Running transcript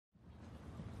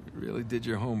really did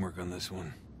your homework on this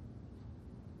one.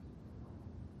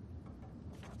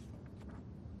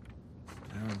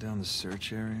 Narrow down the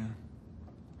search area.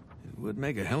 It would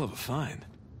make a hell of a find.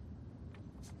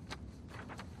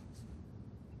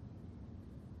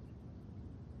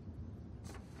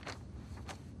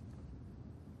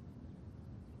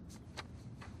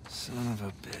 Son of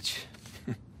a bitch.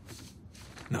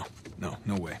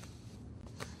 No way.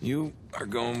 You are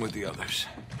going with the others.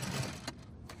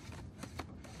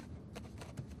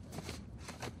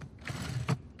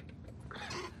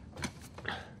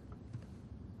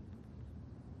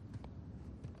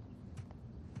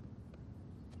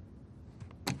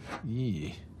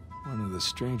 Yee. One of the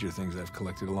stranger things I've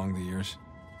collected along the years.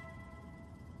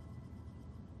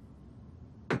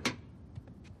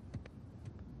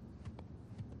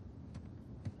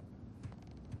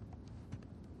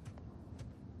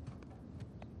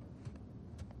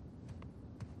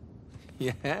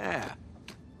 Yeah.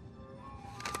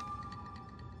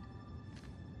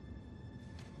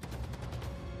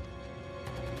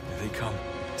 Here they come.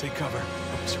 Take cover.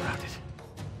 I'm surrounded.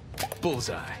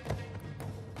 Bullseye.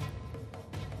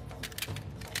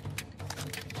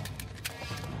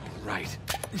 Right.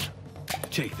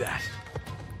 Take that.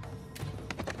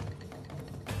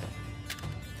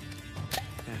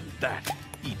 And that.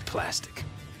 Eat plastic.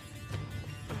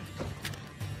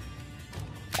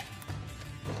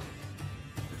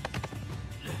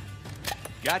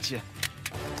 Gotcha.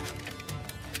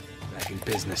 Back in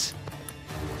business.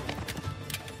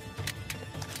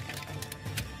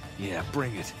 Yeah,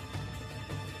 bring it.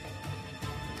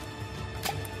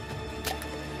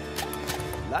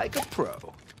 Like a pro.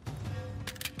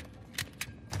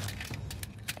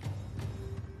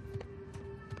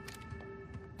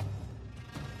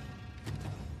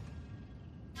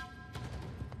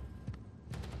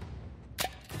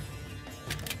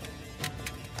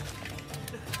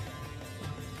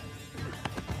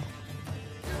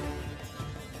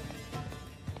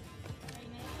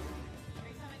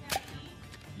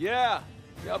 Yeah,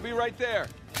 I'll be right there.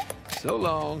 So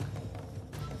long.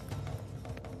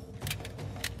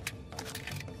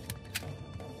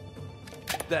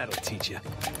 That'll teach you.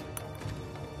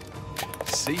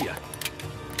 See ya.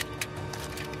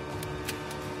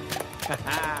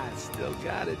 Haha, still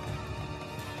got it.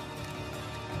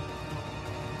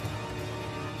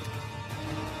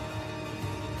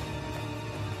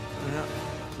 Well,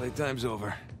 playtime's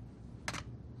over.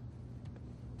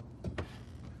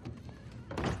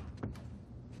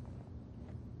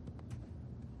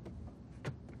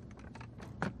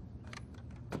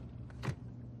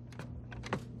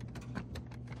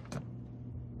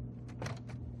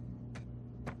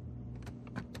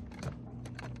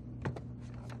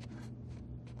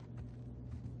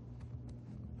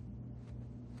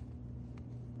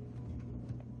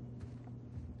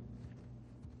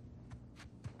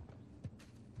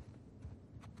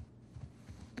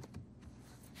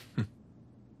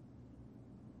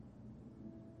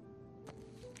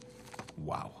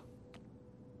 Wow.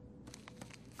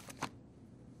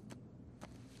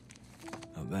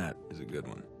 Now that is a good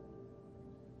one.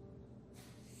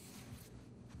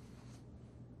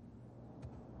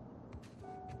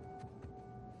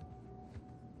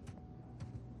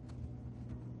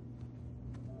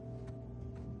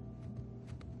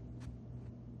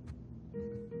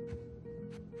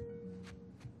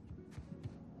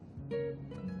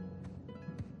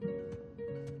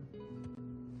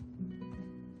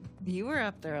 You were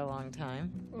up there a long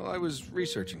time. Well, I was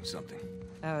researching something.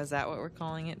 Oh, is that what we're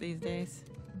calling it these days?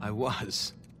 I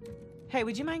was. Hey,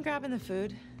 would you mind grabbing the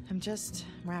food? I'm just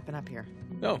wrapping up here.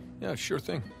 Oh, yeah, sure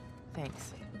thing.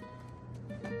 Thanks.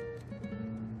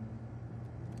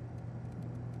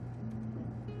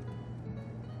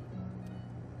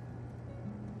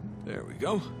 There we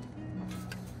go.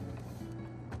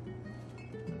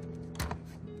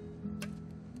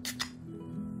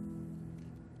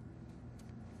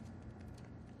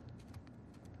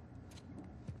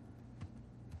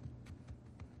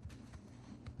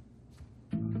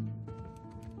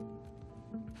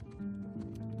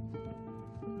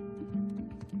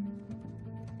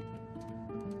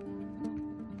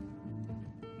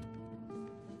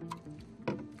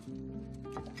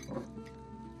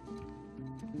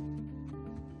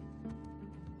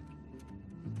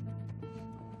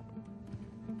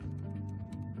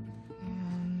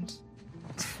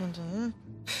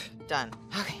 Done.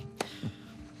 Okay.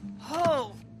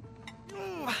 Oh.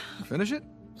 Finish it?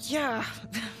 Yeah.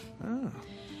 Oh.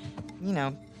 You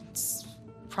know, it's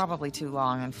probably too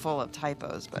long and full of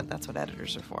typos, but that's what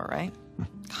editors are for, right?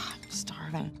 God, I'm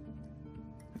starving.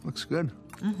 It looks good.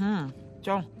 Mm-hmm.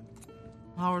 So,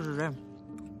 how was your day?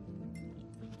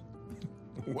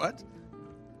 What?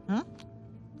 Hmm?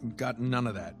 Got none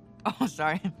of that. Oh,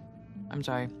 sorry. I'm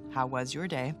sorry. How was your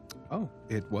day? Oh,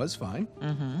 it was fine.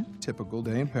 Mm-hmm. Typical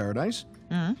day in paradise.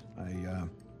 Mm-hmm.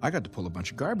 I got to pull a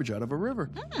bunch of garbage out of a river.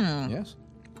 Yes.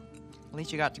 At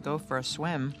least you got to go for a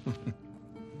swim.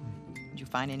 Did you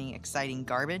find any exciting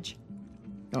garbage?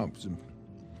 Oh, it was some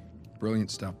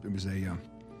brilliant stuff. It was a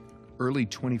early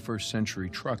 21st century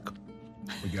truck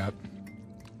we got.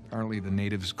 Apparently the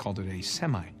natives called it a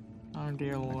semi. Oh,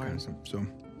 dear That Lord. kind of stuff. So,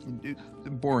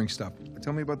 boring stuff.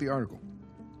 Tell me about the article.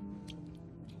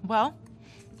 Well,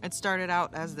 it started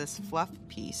out as this fluff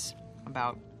piece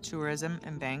about tourism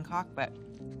in Bangkok, but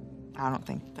I don't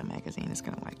think the magazine is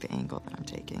going to like the angle that I'm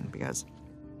taking because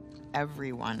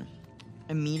everyone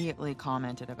immediatally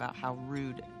commented about how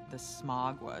rude the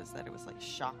smog was, that it was like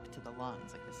shock to the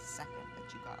lungs, like the second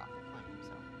that you got off the plane.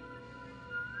 So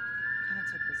kind of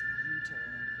took this U-turn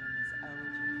and became this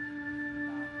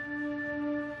elegy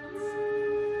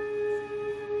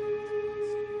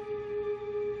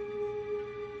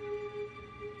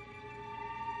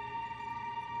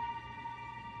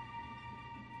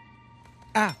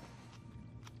Ah!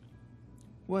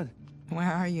 What? about.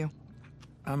 Where are you?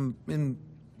 I'm in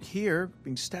here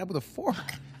being stabbed with a fork.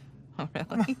 Oh,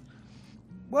 really?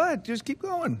 What? Just keep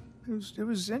going. It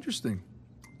was interesting.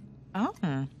 Oh,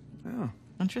 Yeah.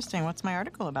 interesting. What's my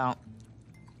article about?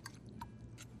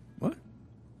 What?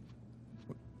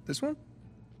 This one?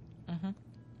 Mm-hmm.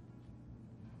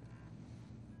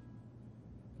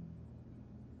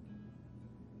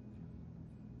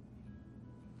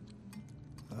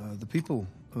 The people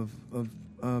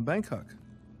of Bangkok,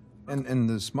 and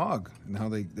the smog, and how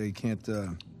they can't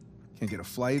get a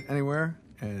flight anywhere,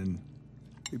 and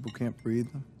people can't breathe.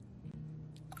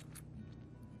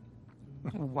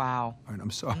 Wow. All right,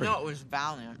 I'm sorry. No, it was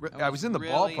valiant. It I was in the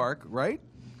really ballpark, right?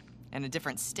 in a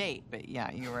different state, but yeah,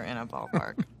 you were in a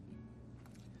ballpark.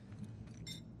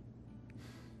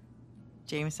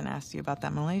 Jameson asked you about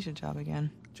that Malaysia job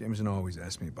again. Jameson always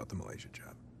asks me about the Malaysia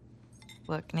job.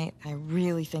 Look, Nate, I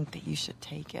really think that you should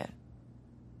take it.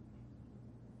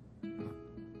 You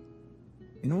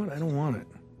know what? I don't want it.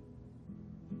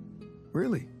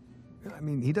 Really. I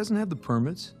mean, he doesn't have the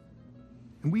permits.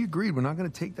 And we agreed we're not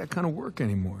going to take that kind of work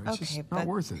anymore. It's just not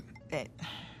worth it.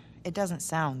 It doesn't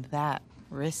sound that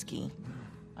risky.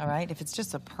 All right? If it's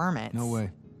just a permit. No way.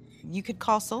 You could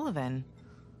call Sullivan.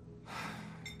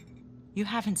 You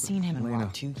haven't seen him in, Elena,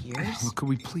 what, 2 years? Look, could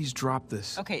we please drop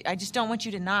this? Okay, I just don't want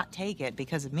you to not take it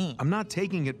because of me. I'm not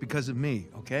taking it because of me,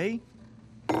 okay?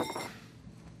 I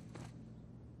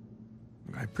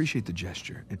appreciate the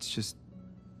gesture. It's just...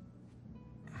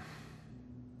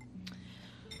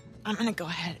 I'm gonna go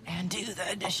ahead and do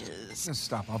the dishes.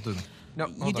 Stop, I'll do them. No,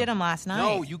 You hold did on. them last night.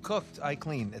 No, you cooked. I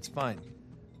cleaned. It's fine.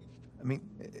 I mean,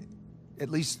 at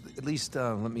least, let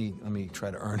me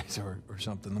try to earn it or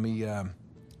something. Let me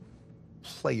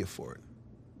play you for it.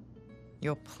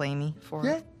 You'll play me for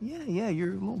Yeah, it? yeah.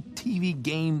 Your little TV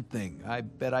game thing. I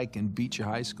bet I can beat your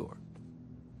high score.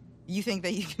 You think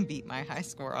that you can beat my high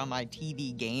score on my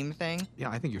TV game thing? Yeah,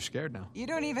 I think you're scared now. You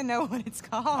don't even know what it's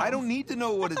called. I don't need to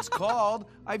know what it's called.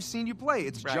 I've seen you play.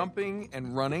 It's Right. jumping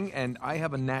and running, and I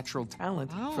have a natural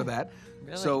talent Oh, for that.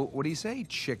 really? So, what do you say?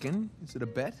 Chicken? Is it a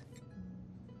bet?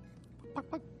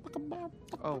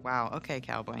 Oh, wow. Okay,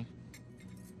 cowboy.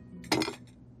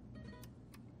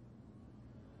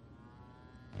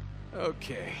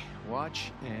 Okay,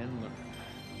 watch and learn.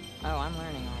 Oh, I'm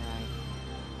learning all right.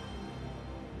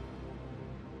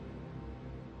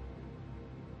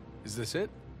 Is this it?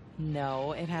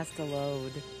 No, it has to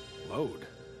load. Load.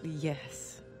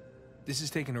 Yes. This is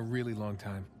taking a really long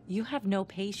time. You have no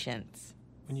patience.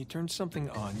 When you turn something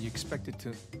on, you expect it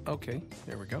to... Okay,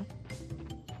 there we go.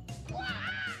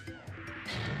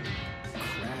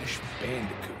 Crash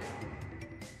Bandicoot.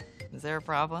 Is there a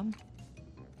problem?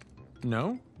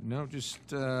 No, just,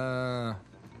 how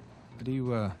do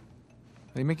you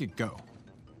make it go?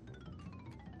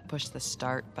 Push the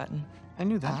start button. I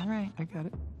knew that. All right. I got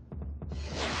it.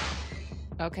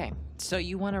 Okay, so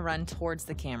you want to run towards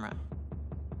the camera.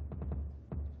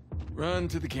 Run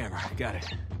to the camera. Got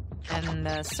it. And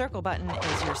the circle button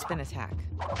is your spin attack.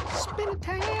 Spin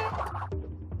attack!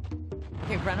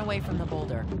 Okay, run away from the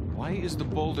boulder. Why is the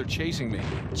boulder chasing me?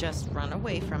 Just run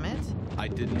away from it. I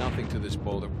did nothing to this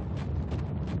boulder.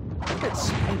 That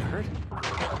spine hurt.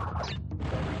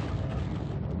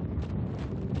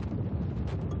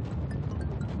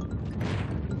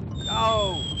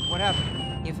 Oh, what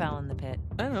happened? You fell in the pit.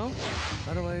 I don't know.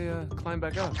 How do I climb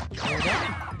back up?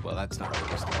 Well, that's not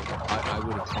realistic. I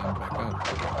would have climbed back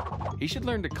up. He should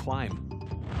learn to climb.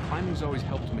 Climbing's always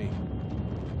helped me.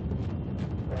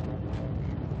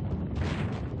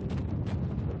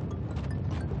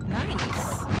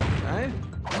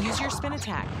 spin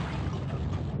attack.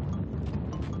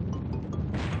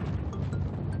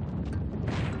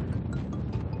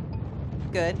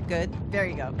 Good, good. There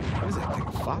you go. What is that thing,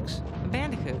 a fox? A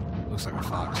bandicoot. Looks like a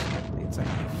fox. It's like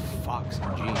a fox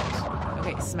in jeans.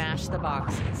 Okay, smash the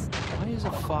boxes. Why is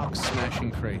a fox smashing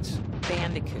crates?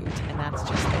 Bandicoot, and that's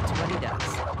what he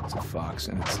does. It's a fox,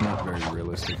 and it's not very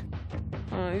realistic.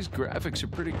 These graphics are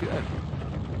pretty good,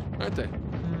 aren't they?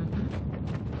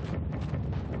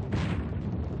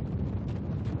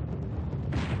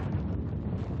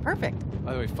 Perfect.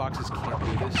 By the way, foxes can't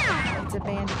do this. It's a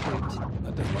bandicoot.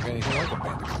 That doesn't look anything like a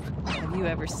bandicoot. Have you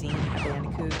ever seen a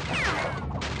bandicoot?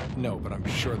 No, but I'm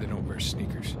sure they don't wear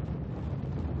sneakers.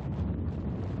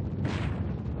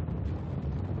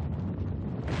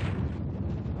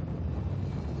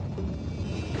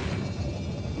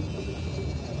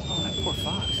 Oh, that poor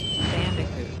fox.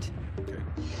 Bandicoot. Okay.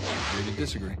 Agree to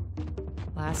disagree.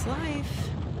 Last life.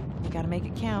 You gotta make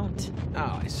it count.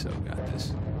 Oh, I so got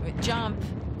this. Wait, jump!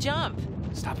 Jump!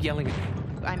 Stop yelling at me.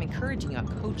 I'm encouraging you, I'm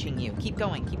coaching you. Keep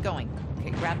going, keep going.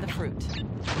 Okay, grab the fruit.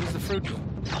 What does the fruit do?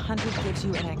 100 gives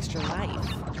you an extra life.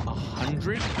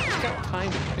 100? Who's got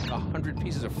time to pick 100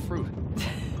 pieces of fruit?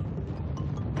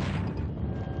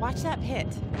 Watch that pit.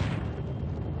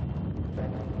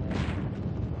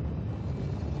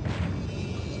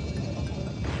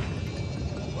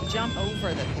 Jump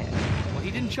over the pit. Well,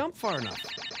 he didn't jump far enough.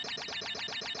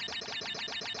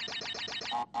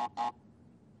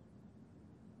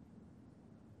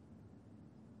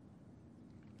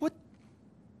 What?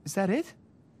 Is that it?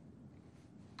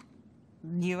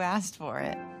 You asked for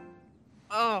it.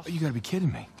 Oh, you gotta be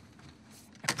kidding me.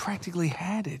 I practically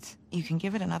had it. You can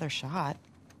give it another shot.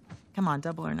 Come on,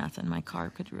 double or nothing. My car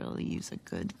could really use a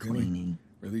good cleaning.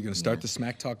 Really? You gonna start the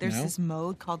smack talk There's now? this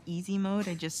mode called easy mode.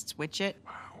 I just switch it.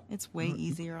 Wow. It's way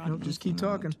easier on No, just easy keep mode.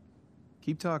 talking.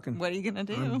 Keep talking. What are you gonna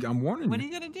do? I'm warning What are you.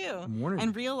 you gonna do? I'm warning you.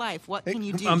 In real life, what Hey, can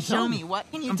you do? I'm Show telling me. you. What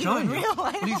can you I'm do telling in you. real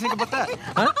life? What do you think about that?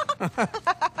 Huh?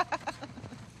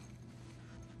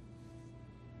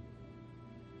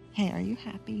 Hey, are you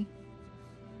happy?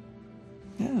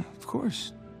 Yeah, of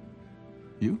course.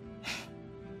 You?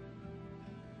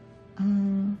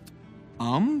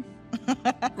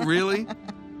 Really?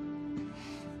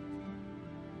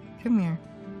 Come here.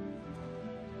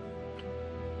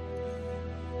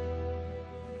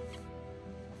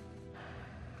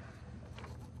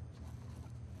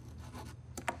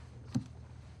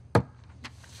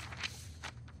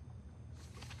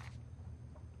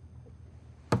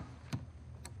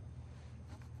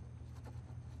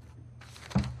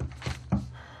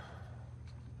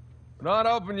 Not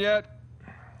open yet.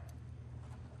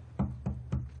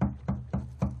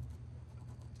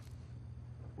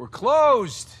 We're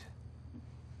closed.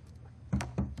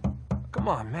 Come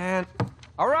on, man.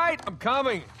 All right, I'm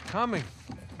coming. Coming.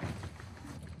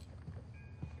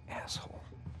 Asshole.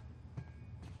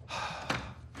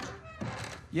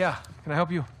 Yeah, can I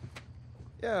help you?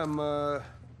 Yeah, I'm,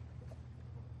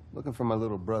 looking for my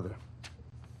little brother.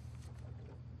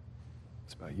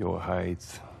 It's about your height,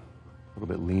 a little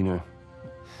bit leaner.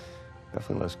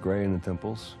 Definitely less gray in the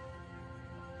temples.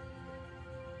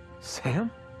 Sam?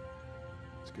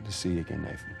 It's good to see you again,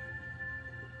 Nathan.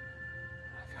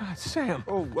 God, Sam.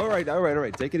 Oh, all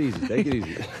right. Take it easy, take it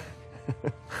easy.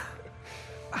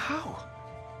 How?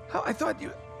 How? I thought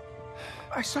you...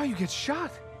 I saw you get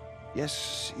shot.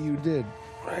 Yes, you did.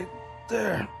 Right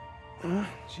there.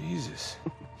 Jesus.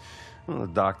 Well, the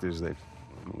doctors, they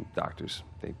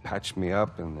patched me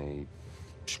up and they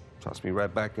tossed me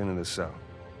right back into the cell.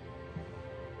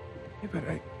 Yeah, but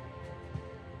I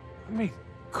made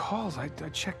calls. I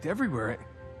checked everywhere.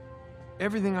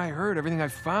 Everything I heard, everything I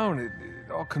found, it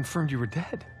all confirmed you were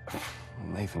dead.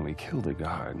 Nathan, we killed a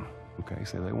guard. Okay,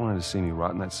 so they wanted to see me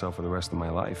rot in that cell for the rest of my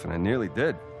life, and I nearly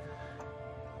did.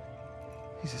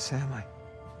 Jesus, Sam, man,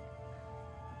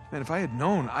 if I had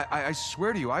known, I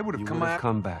swear to you, I would have You come would have out.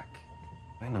 come back.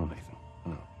 I know, Nathan. I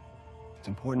know. What's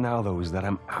important now, though, is that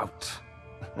I'm out.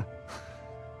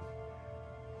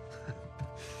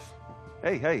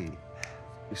 Hey,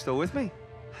 you still with me?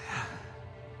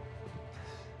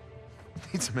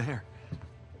 Need some air.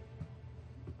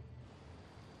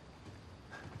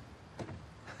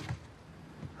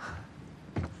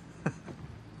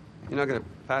 You're not gonna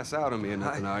pass out on me or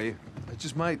nothing, are you? I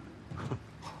just might.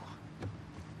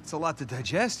 It's a lot to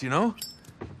digest, you know?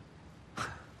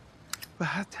 But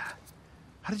how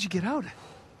did you get out?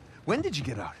 When did you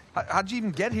get out? How'd you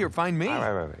even get here? Find me?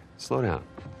 All right. Slow down.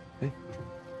 Hey,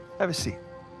 have a seat.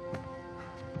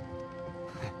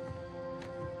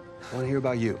 I want to hear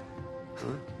about you.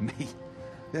 Huh? Me?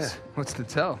 Yeah. What's to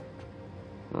tell?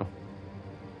 Well,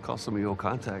 call some of your old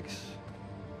contacts.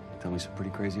 Tell me some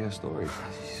pretty crazy-ass stories.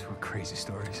 These were crazy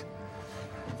stories.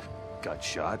 Got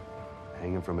shot,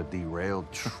 hanging from a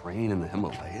derailed train in the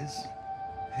Himalayas?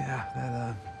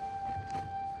 Yeah,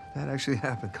 that actually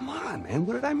happened. Come on, man,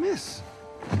 what did I miss?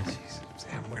 Jesus,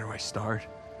 Sam, where do I start?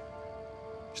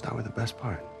 Start with the best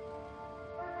part.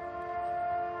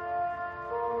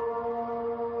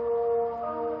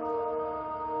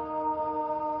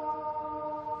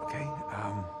 Okay,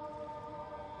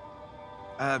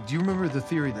 do you remember the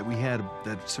theory that we had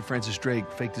that Sir Francis Drake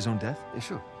faked his own death? Yeah,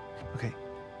 sure. Okay,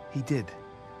 he did.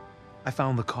 I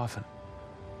found the coffin.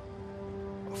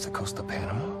 Off the coast of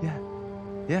Panama? Yeah.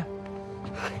 Yeah.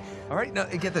 All right, now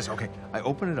get this. Okay, I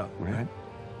open it up, right?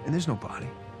 And there's no body.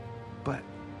 But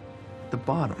at the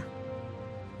bottom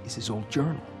is his old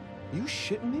journal. You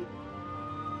shitting me?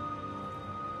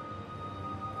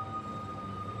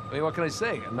 I mean, what can I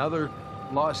say? Another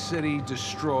lost city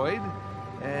destroyed,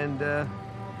 and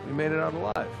we made it out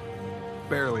alive.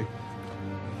 Barely.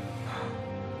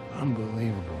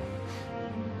 Unbelievable.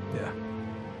 Yeah.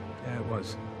 Yeah, it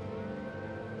was.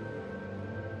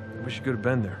 I wish you could have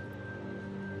been there.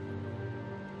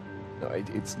 No,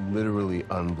 it's literally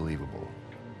unbelievable.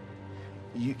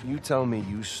 You tell me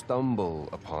you stumble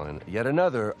upon yet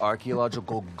another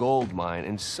archaeological gold mine,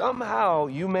 and somehow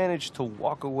you manage to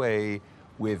walk away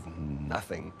with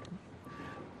nothing.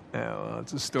 Yeah, well,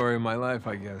 it's a story of my life,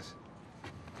 I guess.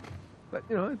 But,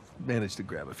 you know, I managed to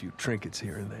grab a few trinkets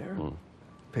here and there.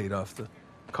 Paid off the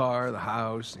car, the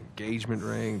house, engagement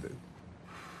ring, the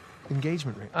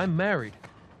engagement ring. I'm married.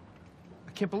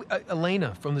 I can't believe...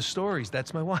 Elena from the stories,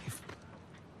 that's my wife.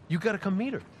 You gotta come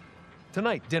meet her.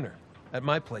 Tonight, dinner, at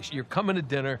my place. You're coming to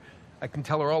dinner. I can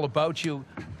tell her all about you.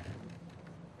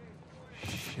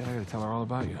 Shit, I gotta tell her all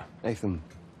about you. Nathan,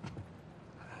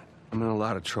 I'm in a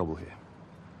lot of trouble here.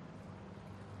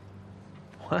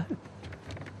 What? What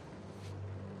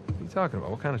are you talking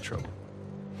about? What kind of trouble?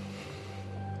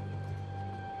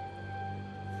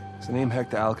 Does the name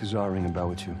Hector Alcazar ring a bell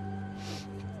with you?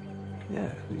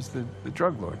 Yeah, he's the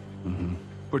drug lord.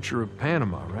 Butcher of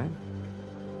Panama, right?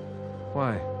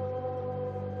 Why?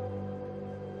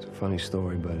 It's a funny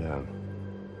story, but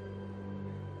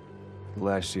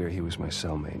last year he was my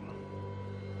cellmate.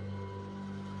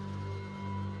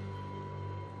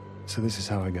 So this is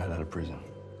how I got out of prison.